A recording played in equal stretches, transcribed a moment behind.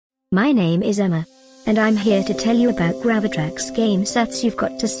My name is Emma, and I'm here to tell you about Gravitrax game sets you've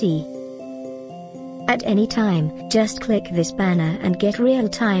got to see. At any time, just click this banner and get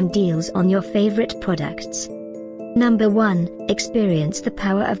real-time deals on your favorite products. Number 1, experience the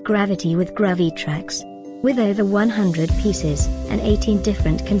power of gravity with Gravitrax. With over 100 pieces and 18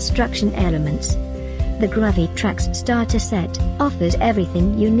 different construction elements, the Gravitrax starter set offers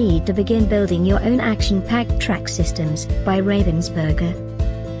everything you need to begin building your own action-packed track systems by Ravensburger.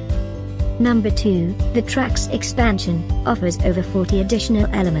 Number 2, the Trax expansion offers over 40 additional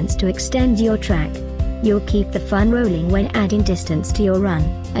elements to extend your track. You'll keep the fun rolling when adding distance to your run.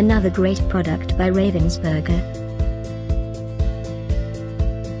 Another great product by Ravensburger.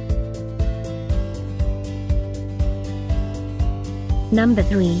 Number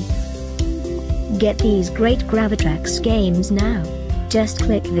 3. Get these great Gravitrax games now. Just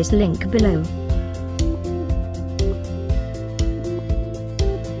click this link below.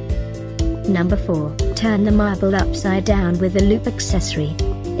 Number 4, turn the marble upside down with the loop accessory.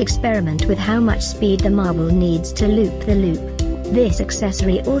 Experiment with how much speed the marble needs to loop the loop. This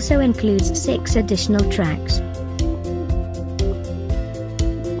accessory also includes 6 additional tracks.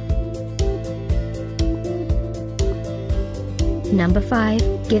 Number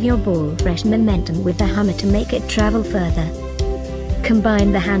 5, give your ball fresh momentum with the hammer to make it travel further.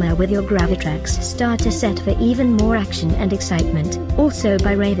 Combine the hammer with your Gravitrax starter set for even more action and excitement, also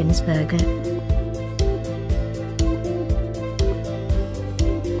by Ravensburger.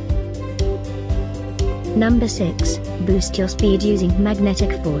 Number 6, boost your speed using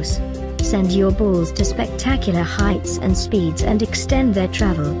magnetic force. Send your balls to spectacular heights and speeds and extend their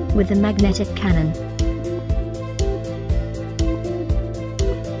travel with the magnetic cannon.